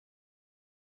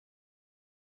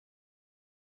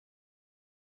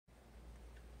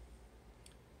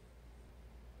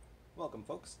Welcome,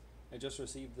 folks. I just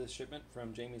received this shipment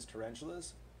from Jamie's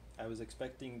Tarantulas. I was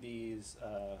expecting these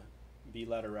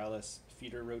𝘭𝘢𝘵𝘦𝘳𝘢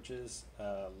feeder roaches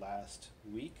last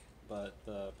week, but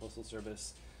the Postal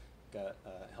Service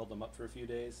held them up for a few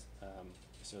days,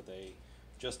 so they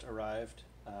just arrived.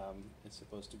 It's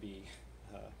supposed to be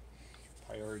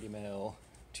priority mail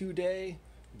today,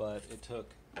 but it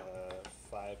took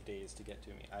 5 days to get to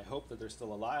me. I hope that they're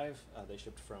still alive. They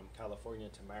shipped from California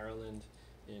to Maryland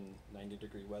in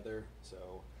 90-degree weather,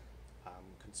 so I'm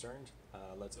concerned.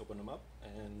 Let's open them up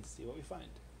and see what we find.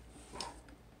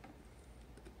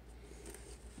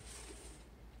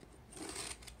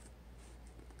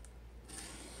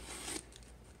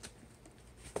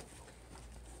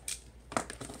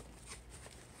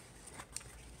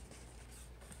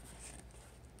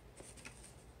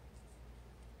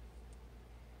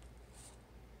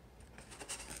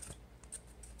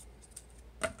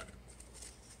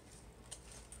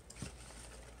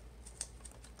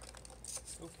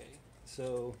 Okay,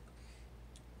 so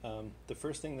the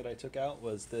first thing that I took out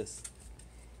was this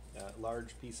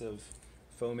large piece of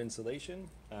foam insulation.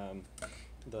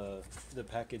 The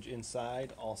package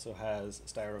inside also has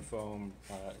styrofoam,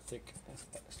 thick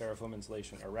styrofoam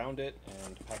insulation around it,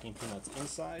 and packing peanuts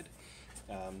inside.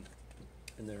 And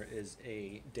there is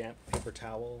a damp paper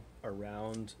towel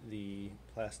around the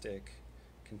plastic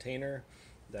container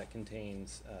that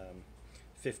contains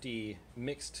 50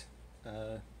 mixed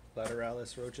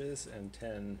𝘭𝘢𝘵𝘦𝘳𝘢 roaches and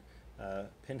 10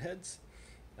 pinheads.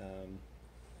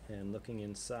 And looking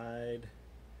inside,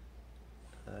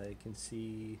 I can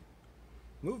see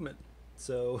movement.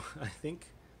 So I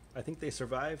think they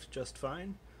survived just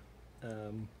fine.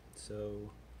 Let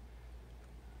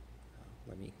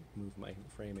me move my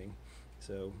framing.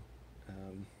 So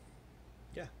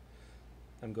yeah,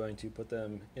 I'm going to put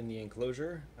them in the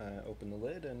enclosure, open the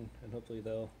lid, and hopefully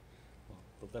they'll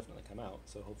definitely come out.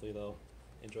 So hopefully they'll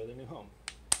enjoy their new home.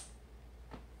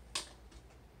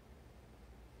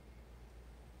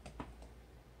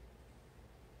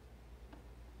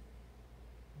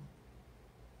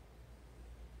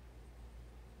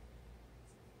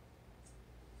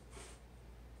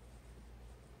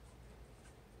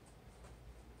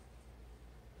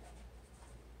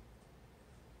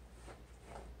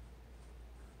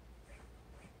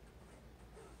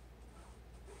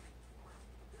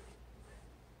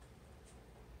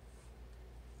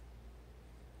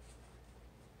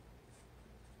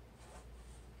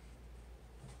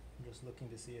 I'm just looking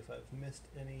to see if I've missed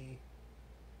any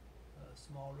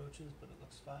small roaches, but it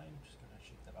looks fine. I'm just going to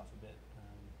shake that off a bit. I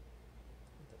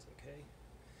think that's okay.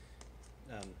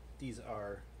 These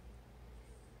are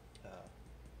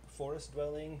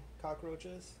forest-dwelling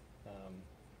cockroaches,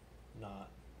 not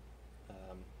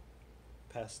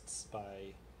pests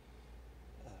by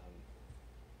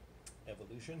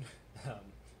evolution,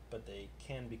 but they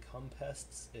can become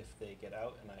pests if they get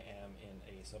out, and I am in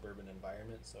a suburban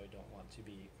environment, so I don't want to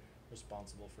be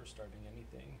responsible for starting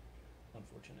anything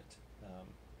unfortunate.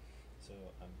 So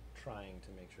I'm trying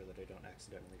to make sure that I don't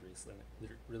accidentally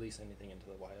release anything into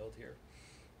the wild here.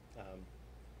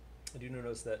 I do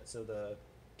notice that, so the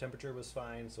temperature was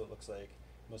fine, so it looks like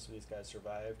most of these guys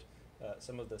survived.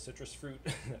 Some of the citrus fruit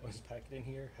that was packed in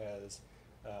here has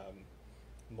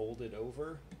molded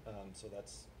over, so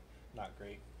that's not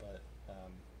great, but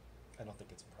I don't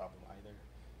think it's a problem either.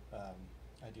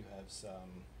 I do have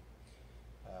some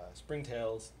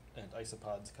springtails and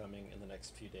isopods coming in the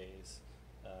next few days,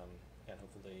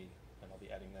 and I'll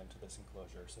be adding them to this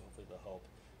enclosure, so hopefully they'll help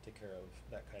take care of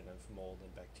that kind of mold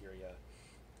and bacteria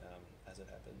as it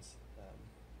happens.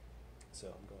 So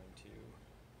I'm going to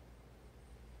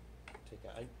take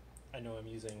out, I know I'm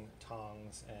using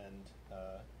tongs and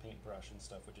paintbrush and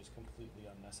stuff, which is completely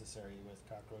unnecessary with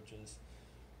cockroaches,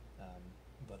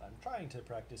 but I'm trying to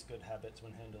practice good habits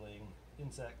when handling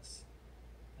insects,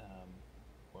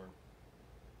 or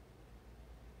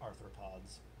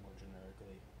arthropods more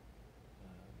generically.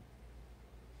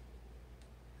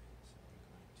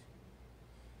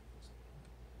 So I'm going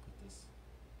to put this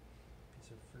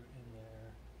piece of fruit in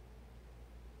there.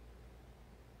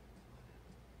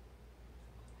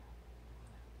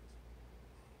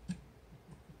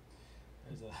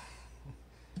 There's a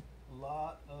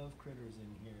lot of critters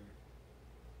in here,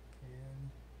 and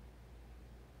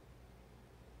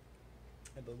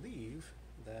I believe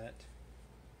that,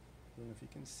 I don't know if you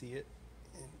can see it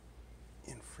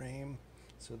in frame.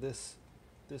 So this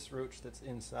roach that's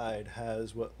inside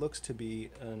has what looks to be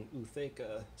an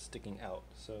𝘭𝘢𝘵𝘦𝘳𝘢 sticking out.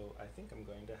 So I think I'm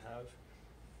going to have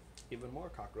even more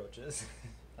cockroaches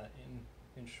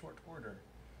in short order.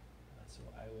 So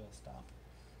I will stop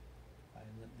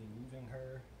violently moving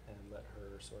her and let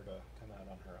her sort of come out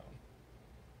on her own.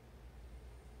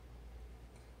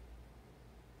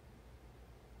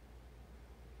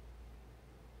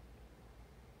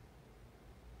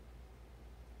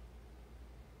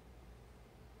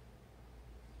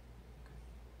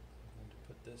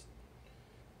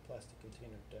 plastic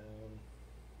container down,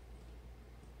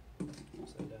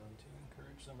 upside down to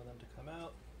encourage some of them to come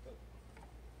out. But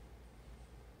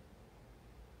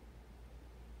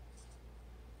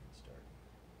start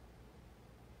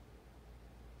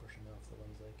brushing off the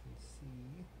ones I can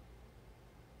see.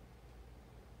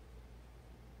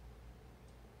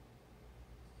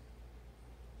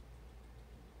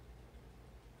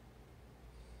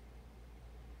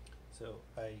 So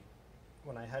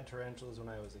when I had tarantulas when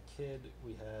I was a kid,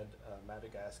 we had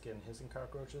Madagascan hissing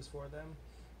cockroaches for them,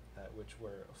 which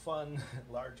were fun,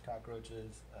 large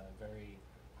cockroaches, very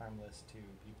harmless to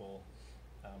people,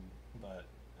 but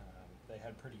they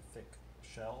had pretty thick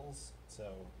shells.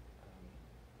 So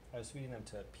I was feeding them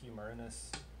to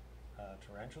𝘭𝘢𝘵𝘬𝘳𝘢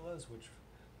tarantulas, which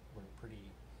were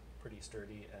pretty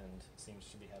sturdy and seems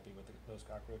to be happy with those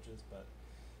cockroaches, but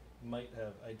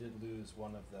I did lose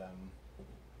one of them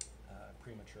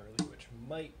prematurely, which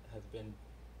might have been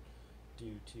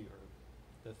due to, or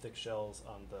the thick shells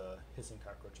on the hissing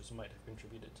cockroaches might have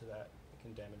contributed to that. It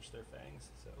can damage their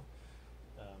fangs. So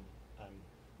I'm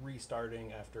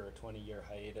restarting after a 20-year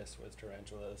hiatus with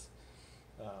tarantulas,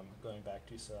 going back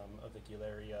to some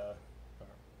𝘭𝘢𝘵𝘢𝘺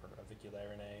or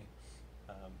𝘭𝘢𝘵𝘢𝘺.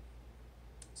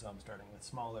 So I'm starting with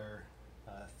smaller,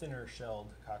 thinner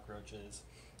shelled cockroaches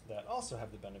that also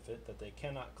have the benefit that they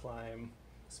cannot climb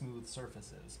smooth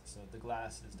surfaces. So the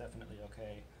glass is definitely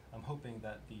okay. I'm hoping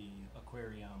that the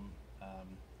aquarium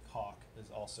caulk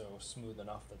is also smooth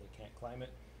enough that they can't climb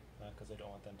it, because I don't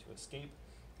want them to escape,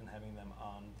 and having them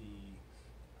on the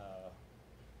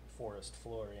forest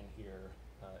floor in here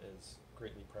is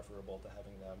greatly preferable to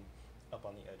having them up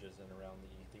on the edges and around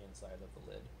the inside of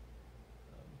the lid.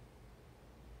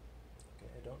 Okay,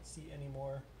 I don't see any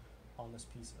more on this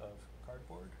piece of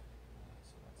cardboard,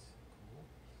 so that's cool.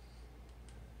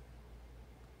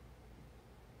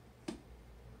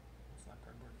 It's not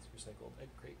cardboard, it's recycled egg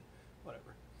crate,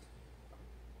 whatever. Okay.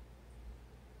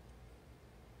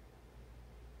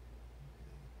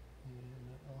 And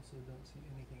I also don't see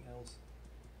anything else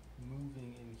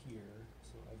moving in here,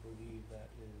 so I believe that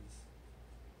is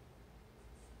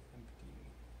empty.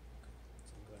 Okay.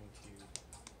 So I'm going to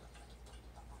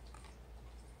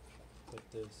put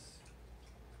this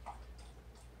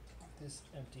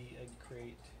empty egg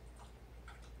crate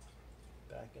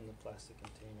back in the plastic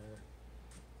container.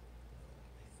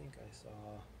 I think I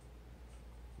saw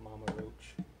Mama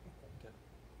Roach get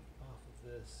off of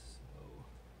this, so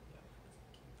yeah,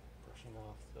 keep brushing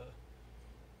off the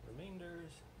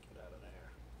remainders. Get out of there.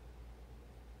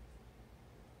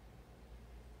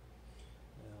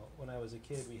 Now, when I was a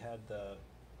kid, we had the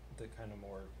kind of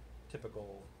more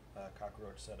typical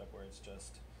cockroach setup where it's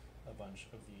just a bunch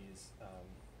of these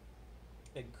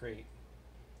egg crate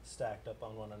stacked up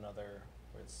on one another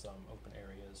with some open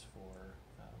areas for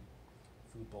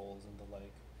food bowls and the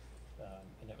like,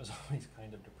 and it was always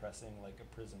kind of depressing, like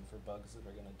a prison for bugs that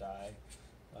are going to die,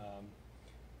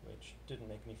 which didn't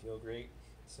make me feel great.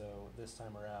 So this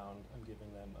time around I'm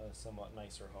giving them a somewhat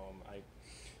nicer home. I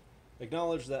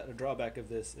acknowledge that a drawback of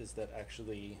this is that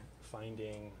actually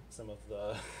finding some of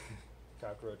the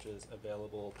cockroaches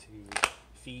available to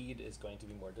feed is going to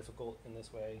be more difficult in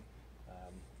this way,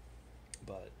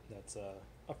 but that's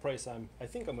a price I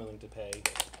think I'm willing to pay,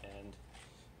 and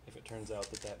if it turns out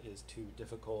that is too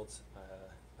difficult,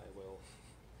 I will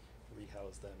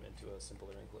rehouse them into a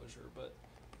simpler enclosure. But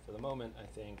for the moment, I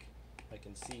think I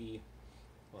can see,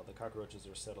 well, the cockroaches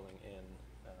are settling in,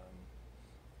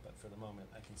 but for the moment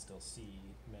I can still see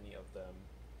many of them,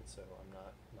 so I'm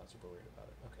not super worried about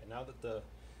it. Okay, now that the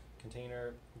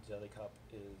container jelly cup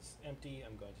is empty,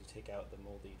 I'm going to take out the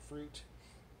moldy fruit,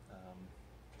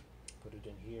 put it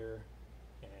in here,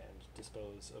 and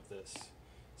dispose of this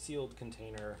sealed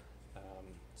container,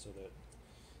 so that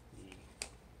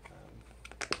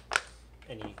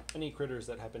any critters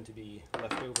that happen to be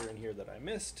left over in here that I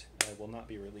missed will not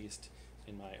be released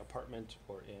in my apartment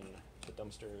or in the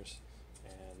dumpsters,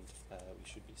 and we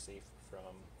should be safe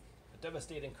from a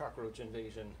devastating cockroach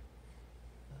invasion.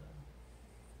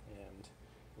 And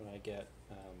when I get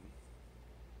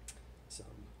some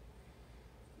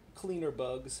cleaner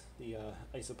bugs, the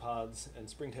isopods and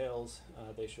springtails,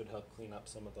 they should help clean up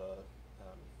some of the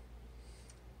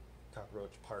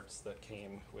cockroach parts that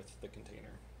came with the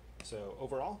container. So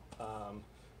overall,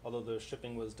 although the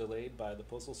shipping was delayed by the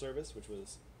Postal Service, which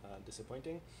was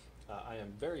disappointing, I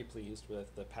am very pleased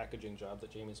with the packaging job that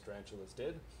Jamie's Tarantulas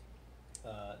did.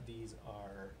 These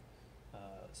are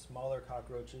smaller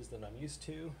cockroaches than I'm used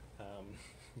to.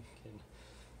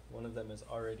 One of them is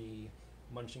already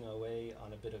munching away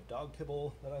on a bit of dog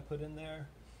kibble that I put in there.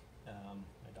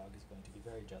 My dog is going to be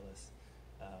very jealous.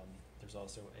 There's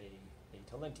also a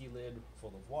a talenti lid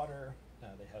full of water.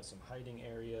 They have some hiding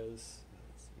areas.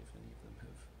 Let's see if any of them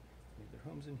have made their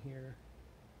homes in here.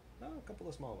 Oh, a couple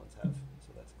of small ones have,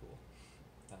 so that's cool.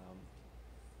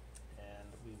 And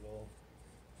we will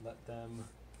let them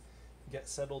get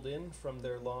settled in from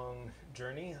their long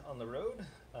journey on the road.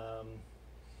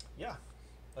 Yeah,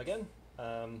 again,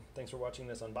 thanks for watching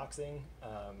this unboxing.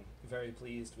 Very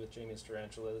pleased with Jamie's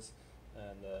tarantulas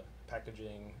and the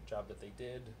packaging job that they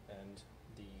did, and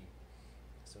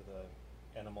so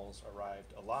the animals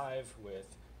arrived alive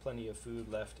with plenty of food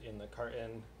left in the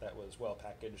carton that was well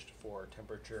packaged for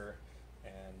temperature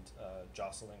and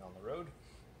jostling on the road.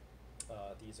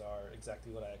 These are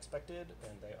exactly what I expected,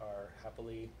 and they are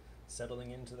happily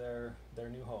settling into their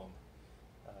new home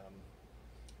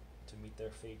to meet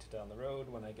their fate down the road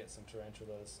when I get some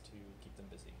tarantulas to keep them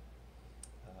busy.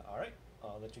 All right,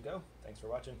 I'll let you go. Thanks for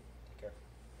watching. Take care.